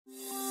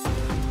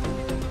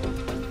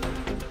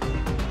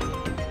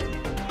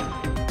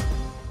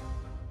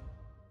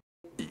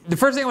the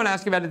first thing I want to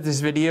ask you about in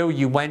this video,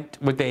 you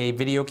went with a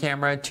video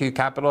camera to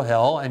Capitol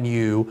Hill and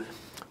you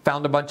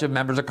found a bunch of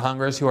members of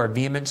Congress who are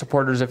vehement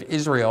supporters of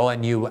Israel,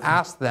 and you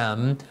asked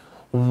them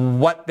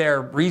what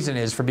their reason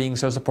is for being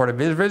so supportive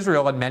of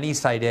Israel, and many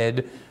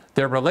cited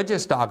their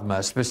religious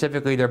dogma,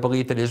 specifically their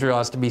belief that Israel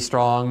has to be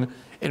strong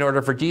in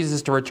order for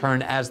Jesus to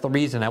return as the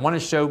reason. I want to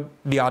show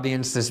the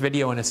audience this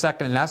video in a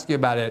second and ask you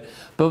about it.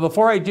 But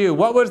before I do,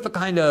 what was the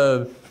kind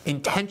of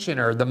intention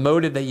or the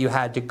motive that you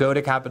had to go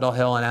to Capitol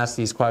Hill and ask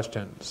these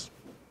questions?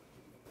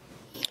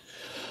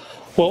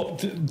 Well,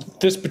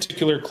 this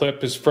particular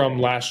clip is from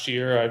last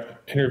year. I've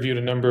interviewed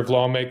a number of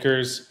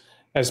lawmakers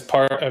as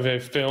part of a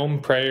film,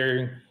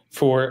 Prayer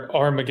for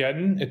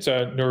Armageddon. It's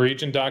a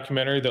Norwegian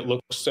documentary that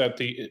looks at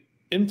the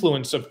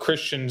influence of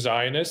Christian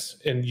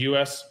Zionists in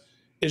U.S.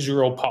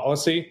 Israel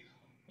policy,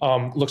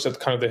 looks at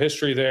kind of the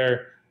history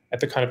there, at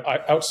the kind of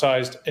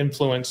outsized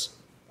influence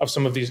of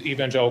some of these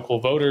evangelical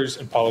voters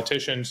and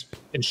politicians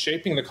in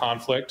shaping the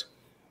conflict.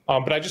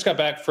 But I just got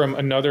back from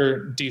another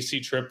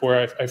D.C. trip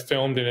where I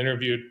filmed and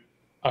interviewed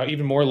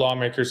even more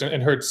lawmakers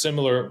and heard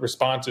similar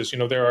responses. You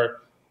know,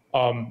 there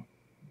are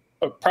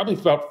probably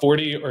about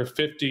 40 or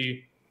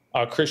 50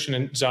 Christian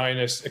and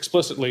Zionists,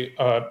 explicitly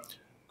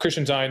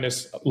Christian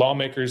Zionist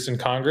lawmakers in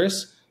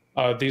Congress.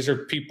 These are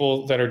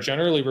people that are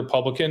generally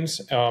Republicans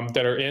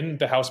that are in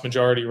the House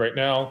majority right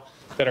now,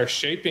 that are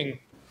shaping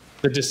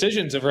the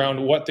decisions around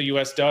what the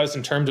U.S. does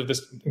in terms of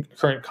this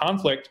current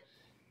conflict.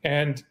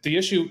 And the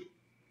issue,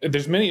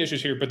 there's many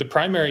issues here, but the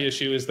primary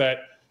issue is that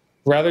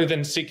rather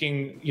than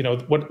seeking, you know,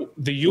 what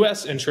the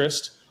U.S.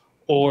 interest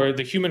or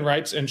the human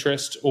rights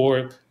interest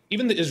or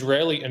even the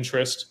Israeli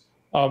interest,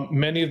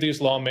 many of these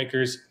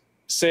lawmakers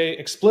say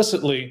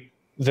explicitly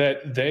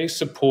that they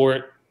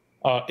support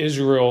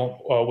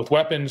Israel with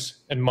weapons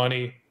and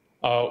money.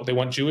 They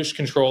want Jewish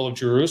control of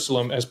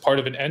Jerusalem as part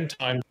of an end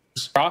time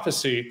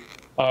prophecy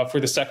for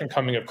the second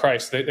coming of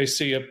Christ. They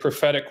see a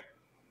prophetic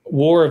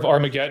war of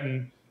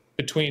Armageddon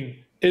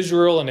between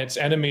Israel and its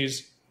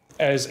enemies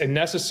as a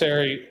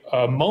necessary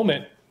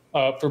moment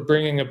for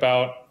bringing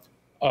about,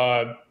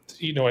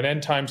 you know, an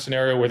end time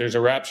scenario where there's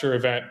a rapture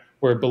event,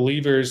 where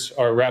believers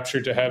are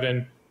raptured to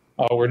heaven,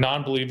 where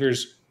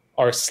non-believers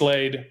are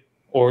slayed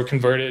or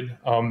converted.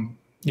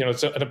 You know,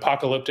 it's an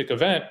apocalyptic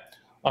event,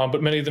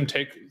 but many of them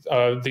take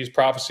these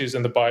prophecies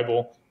in the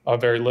Bible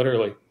very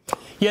literally.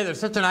 Yeah,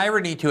 there's such an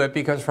irony to it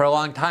because for a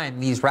long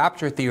time, these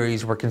rapture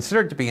theories were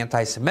considered to be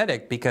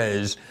anti-Semitic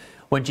because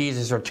when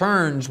Jesus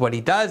returns, what he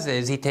does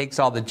is he takes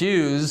all the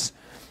Jews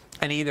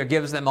and he either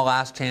gives them a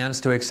last chance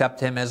to accept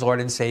him as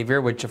Lord and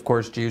Savior, which of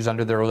course Jews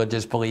under their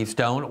religious beliefs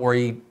don't, or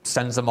he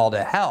sends them all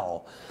to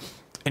hell.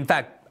 In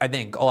fact, I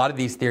think a lot of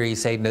these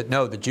theories say that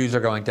no, the Jews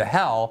are going to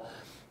hell,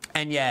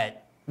 and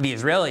yet the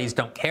Israelis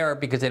don't care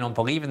because they don't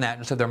believe in that,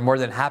 and so they're more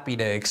than happy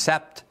to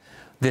accept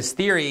this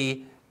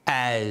theory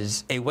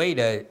as a way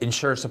to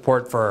ensure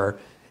support for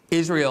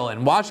Israel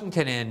and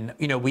Washington. And,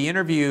 you know, we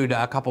interviewed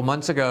a couple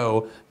months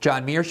ago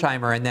John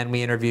Mearsheimer, and then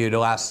we interviewed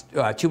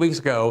 2 weeks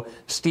ago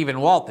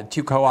Stephen Walt, the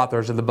two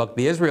co-authors of the book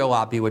The Israel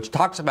Lobby, which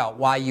talks about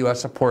why U.S.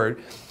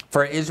 support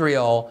for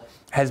Israel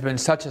has been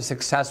such a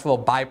successful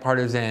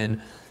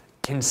bipartisan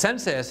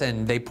consensus.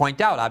 And they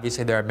point out,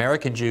 obviously, there are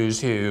American Jews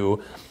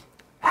who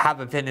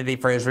have affinity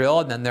for Israel,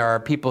 and then there are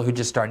people who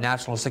just are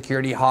national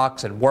security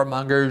hawks and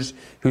warmongers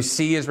who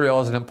see Israel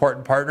as an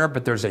important partner,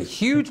 but there's a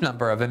huge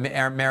number of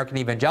American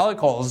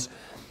evangelicals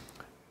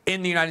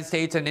in the United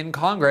States and in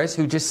Congress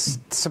who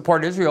just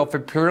support Israel for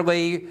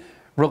purely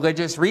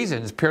religious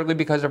reasons, purely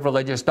because of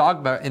religious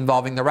dogma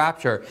involving the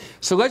rapture.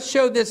 So let's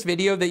show this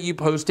video that you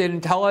posted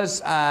and tell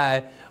us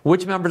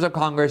which members of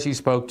Congress you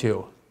spoke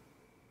to.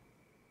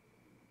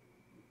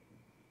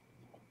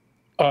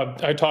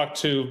 I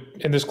talked to,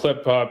 in this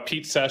clip,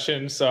 Pete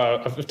Sessions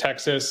of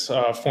Texas,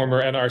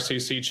 former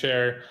NRCC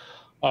chair,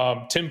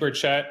 Tim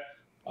Burchett,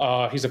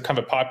 he's a kind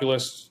of a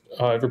populist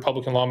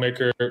Republican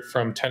lawmaker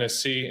from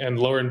Tennessee, and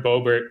Lauren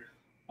Boebert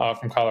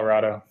from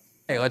Colorado.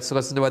 Hey, let's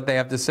listen to what they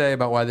have to say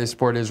about why they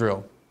support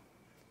Israel.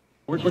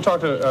 We're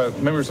talking to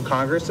members of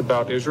Congress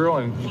about Israel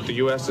and the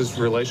U.S.'s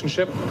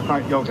relationship. All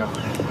right, y'all go.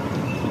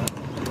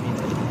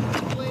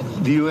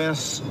 The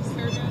U.S.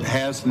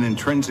 has an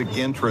intrinsic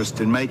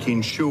interest in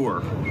making sure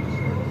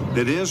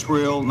that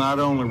Israel not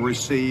only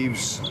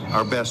receives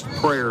our best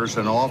prayers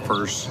and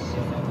offers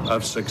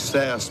of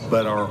success,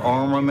 but our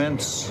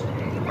armaments,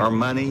 our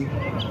money,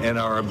 and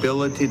our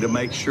ability to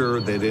make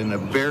sure that in a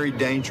very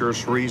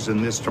dangerous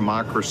reason this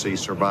democracy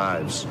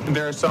survives.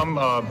 There are some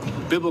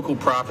biblical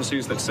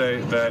prophecies that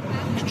say that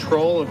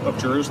control of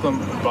Jerusalem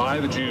by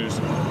the Jews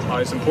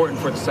is important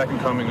for the second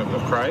coming of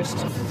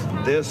Christ.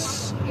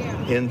 This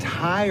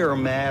entire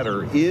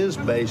matter is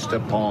based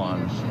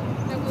upon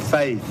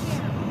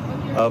faith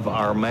of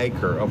our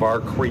Maker, of our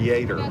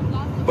Creator,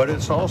 but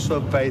it's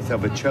also faith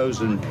of a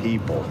chosen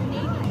people.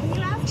 Can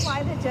you ask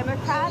why the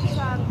Democrats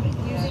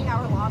keep using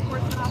our law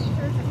enforcement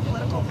officers as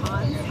political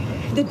pawns?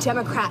 the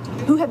Democrats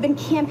who have been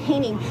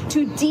campaigning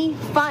to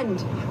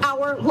defund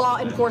our law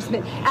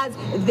enforcement as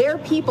their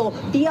people,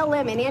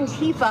 BLM and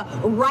Antifa,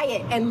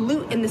 riot and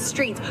loot in the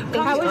streets.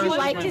 How would you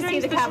like to see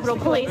the Capitol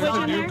Police There's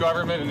on a new there?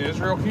 government in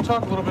Israel. Can you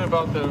talk a little bit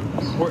about the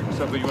importance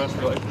of the U.S.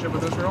 relationship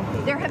with Israel?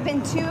 There have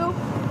been two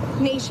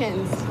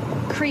nations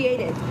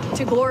created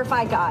to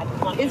glorify God,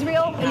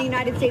 Israel and the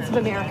United States of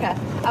America.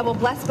 I will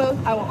bless both.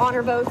 I will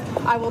honor both.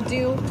 I will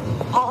do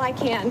all I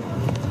can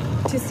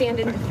to stand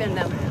and defend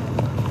them.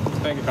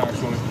 Thank you,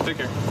 Congresswoman. Take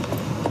care.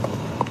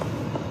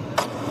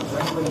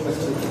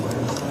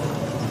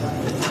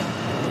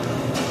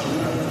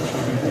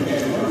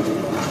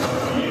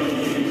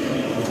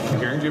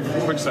 Karen, do you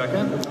have a quick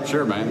second?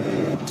 Sure, man.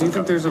 Do you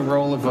think there's a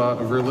role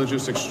of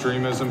religious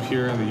extremism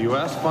here in the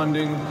U.S.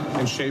 funding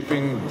and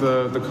shaping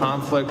the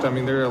conflict? I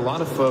mean, there are a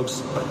lot of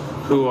folks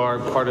who are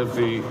part of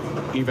the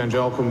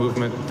evangelical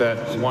movement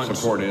that want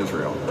Support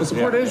Israel.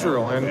 support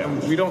Israel,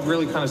 and we don't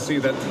really kind of see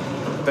that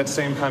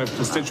same kind of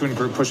constituent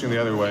group pushing the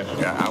other way.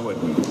 Yeah, I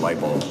wouldn't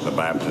label the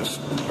Baptist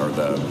or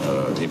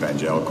the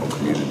evangelical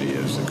community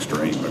as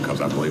extreme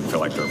because I feel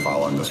like they're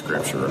following the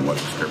Scripture and what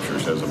the Scripture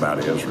says about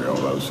Israel.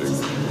 Those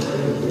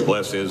who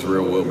bless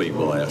Israel will be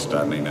blessed.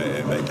 I mean,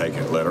 they take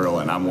it literal,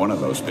 and I'm one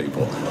of those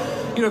people.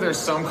 You know, there's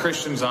some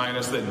Christian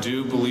Zionists that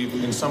do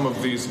believe in some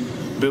of these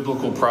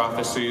biblical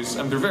prophecies,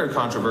 and they're very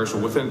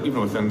controversial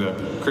even within the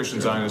Christian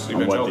Zionist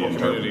evangelical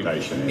community.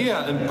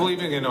 Yeah, and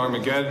believing in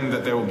Armageddon,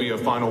 that there will be a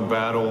final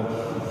battle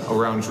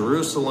around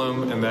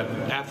Jerusalem, and that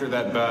after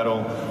that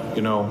battle,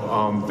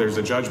 there's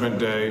a judgment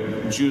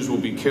day. Jews will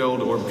be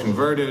killed or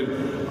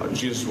converted.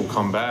 Jesus will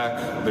come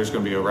back. There's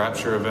going to be a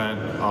rapture event.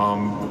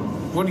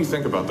 What do you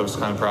think about those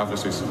kind of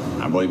prophecies?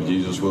 I believe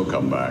Jesus will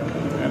come back,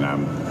 and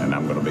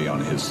I'm going to be on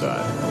his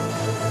side.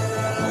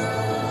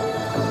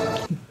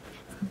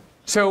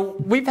 So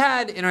we've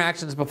had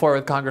interactions before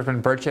with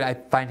Congressman Burchett. I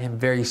find him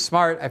very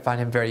smart. I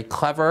find him very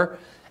clever.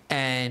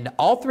 And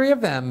all three of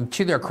them,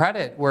 to their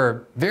credit,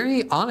 were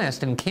very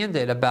honest and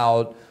candid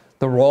about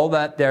the role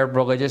that their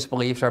religious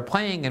beliefs are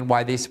playing and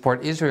why they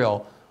support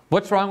Israel.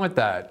 What's wrong with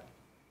that?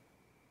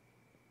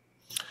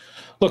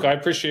 Look, I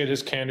appreciate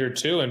his candor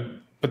too,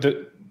 but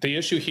the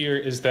issue here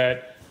is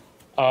that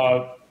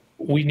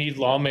we need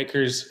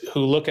lawmakers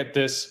who look at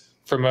this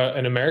from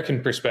an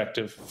American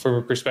perspective, from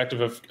a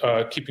perspective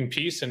of keeping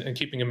peace and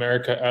keeping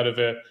America out of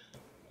a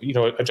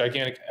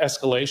gigantic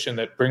escalation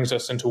that brings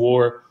us into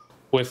war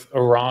with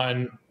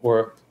Iran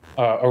or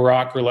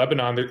Iraq or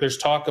Lebanon. There's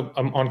talk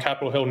on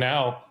Capitol Hill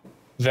now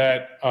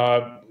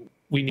that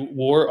we need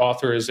war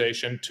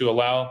authorization to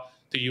allow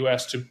the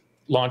U.S. to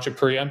launch a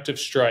preemptive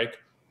strike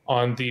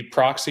on the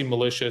proxy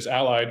militias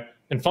allied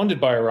and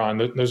funded by Iran.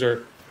 Those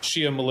are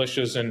Shia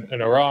militias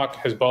in Iraq,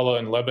 Hezbollah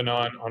in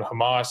Lebanon, on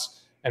Hamas,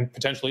 and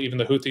potentially even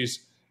the Houthis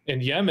in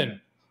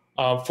Yemen.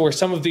 For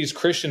some of these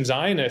Christian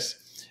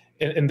Zionists,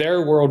 in their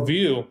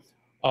worldview,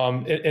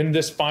 in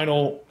this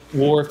final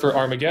war for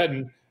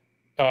Armageddon,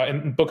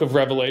 in the Book of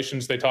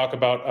Revelations, they talk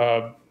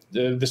about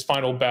this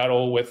final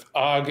battle with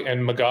Og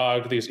and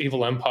Magog, these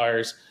evil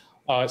empires.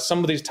 Some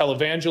of these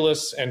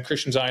televangelists and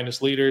Christian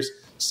Zionist leaders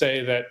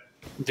say that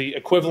the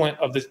equivalent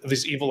of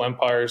these evil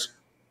empires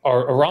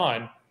are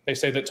Iran. They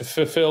say that to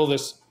fulfill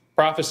this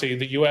prophecy,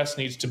 the U.S.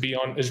 needs to be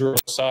on Israel's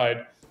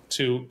side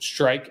to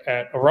strike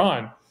at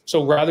Iran.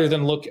 So rather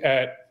than look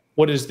at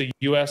what is the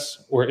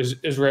U.S. or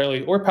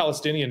Israeli or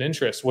Palestinian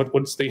interest,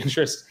 what's the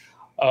interest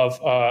of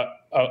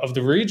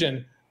the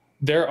region,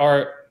 there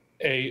are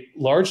a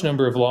large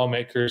number of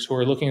lawmakers who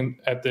are looking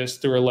at this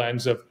through a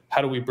lens of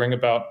how do we bring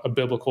about a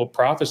biblical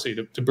prophecy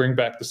to bring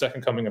back the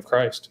second coming of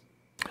Christ.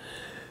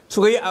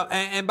 So,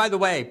 and by the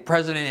way,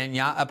 Prime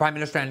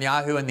Minister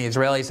Netanyahu and the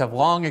Israelis have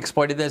long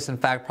exploited this. In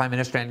fact, Prime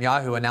Minister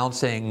Netanyahu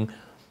announcing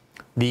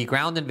the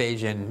ground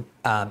invasion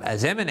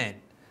as imminent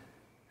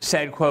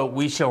said, quote,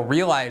 "We shall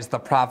realize the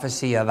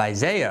prophecy of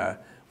Isaiah,"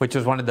 which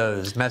was one of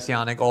those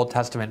messianic Old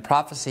Testament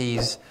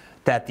prophecies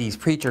that these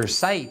preachers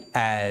cite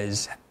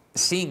as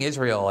seeing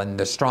Israel and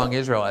the strong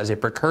Israel as a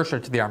precursor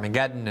to the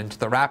Armageddon and to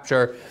the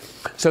rapture.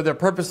 So they're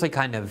purposely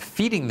kind of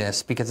feeding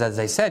this because, as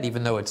I said,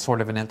 even though it's sort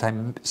of an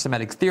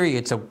anti-Semitic theory,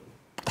 it's a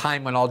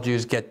time when all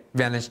Jews get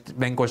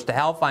vanquished to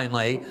hell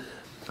finally.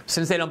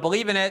 Since they don't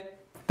believe in it,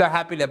 they're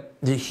happy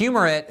to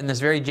humor it in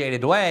this very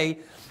jaded way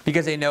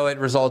because they know it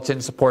results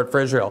in support for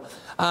Israel.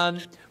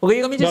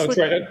 Lee, let me just... No, that's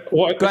right.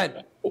 Well, go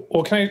ahead.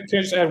 Well, can I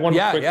just add one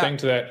quick thing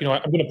to that?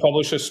 I'm going to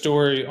publish a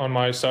story on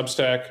my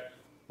Substack,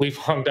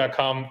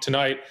 leafhung.com,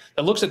 tonight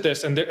that looks at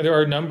this, and there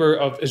are a number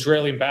of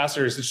Israeli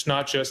ambassadors. It's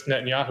not just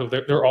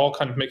Netanyahu. They're all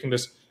kind of making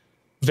this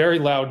very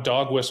loud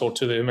dog whistle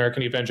to the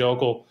American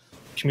evangelical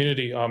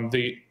community.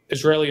 The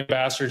Israeli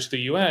ambassador to the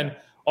UN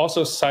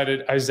also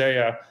cited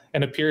Isaiah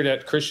and appeared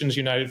at Christians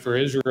United for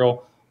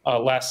Israel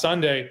last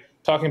Sunday,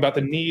 talking about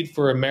the need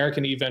for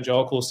American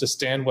evangelicals to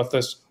stand with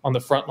us on the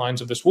front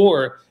lines of this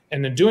war,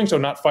 and in doing so,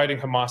 not fighting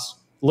Hamas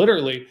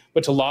literally,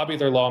 but to lobby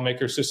their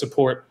lawmakers to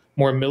support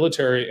more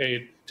military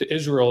aid to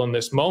Israel in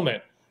this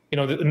moment.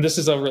 And this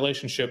is a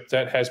relationship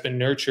that has been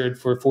nurtured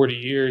for 40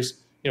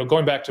 years,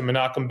 going back to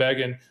Menachem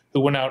Begin, who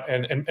went out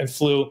and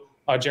flew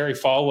Jerry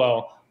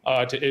Falwell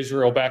to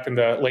Israel back in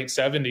the late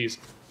 70s.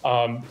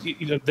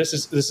 This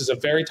is a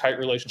very tight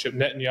relationship.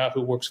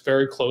 Netanyahu works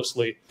very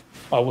closely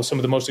with some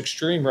of the most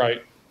extreme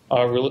right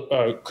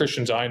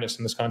Christian Zionists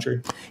in this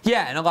country.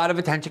 Yeah, and a lot of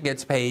attention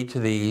gets paid to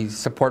the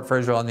support for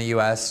Israel in the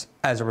U.S.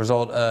 as a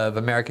result of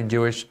American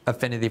Jewish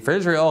affinity for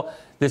Israel.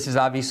 This is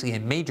obviously a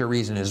major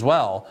reason as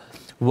well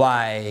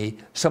why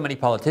so many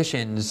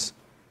politicians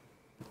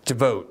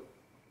devote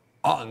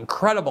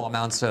incredible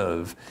amounts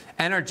of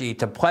energy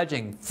to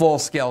pledging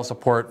full-scale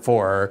support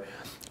for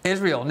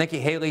Israel. Nikki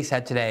Haley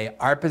said today,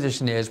 our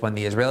position is when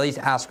the Israelis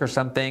ask for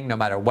something, no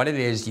matter what it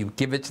is, you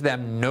give it to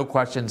them, no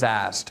questions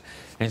asked.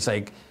 And it's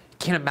like,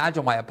 can't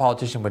imagine why a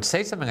politician would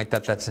say something like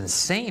that. That's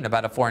insane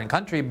about a foreign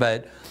country.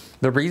 But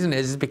the reason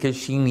is because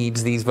she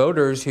needs these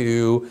voters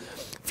who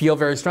feel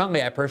very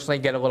strongly. I personally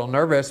get a little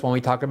nervous when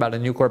we talk about a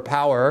nuclear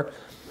power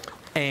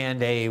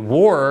and a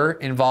war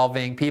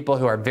involving people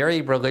who are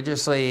very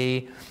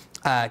religiously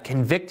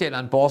convicted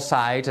on both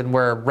sides, and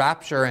where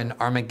rapture and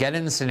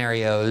Armageddon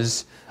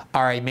scenarios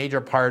are a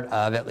major part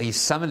of at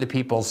least some of the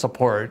people's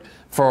support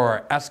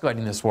for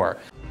escalating this war.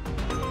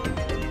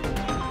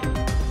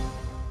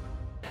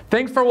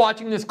 Thanks for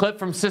watching this clip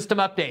from System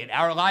Update,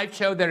 our live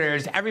show that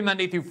airs every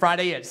Monday through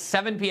Friday at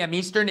 7 p.m.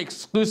 Eastern,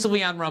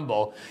 exclusively on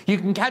Rumble. You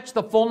can catch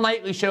the full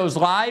nightly shows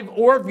live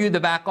or view the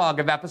backlog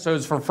of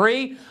episodes for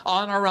free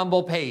on our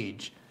Rumble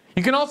page.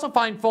 You can also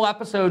find full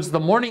episodes the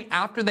morning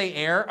after they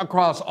air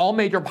across all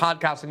major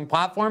podcasting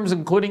platforms,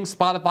 including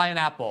Spotify and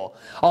Apple.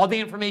 All the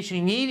information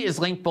you need is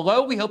linked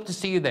below. We hope to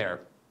see you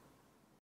there.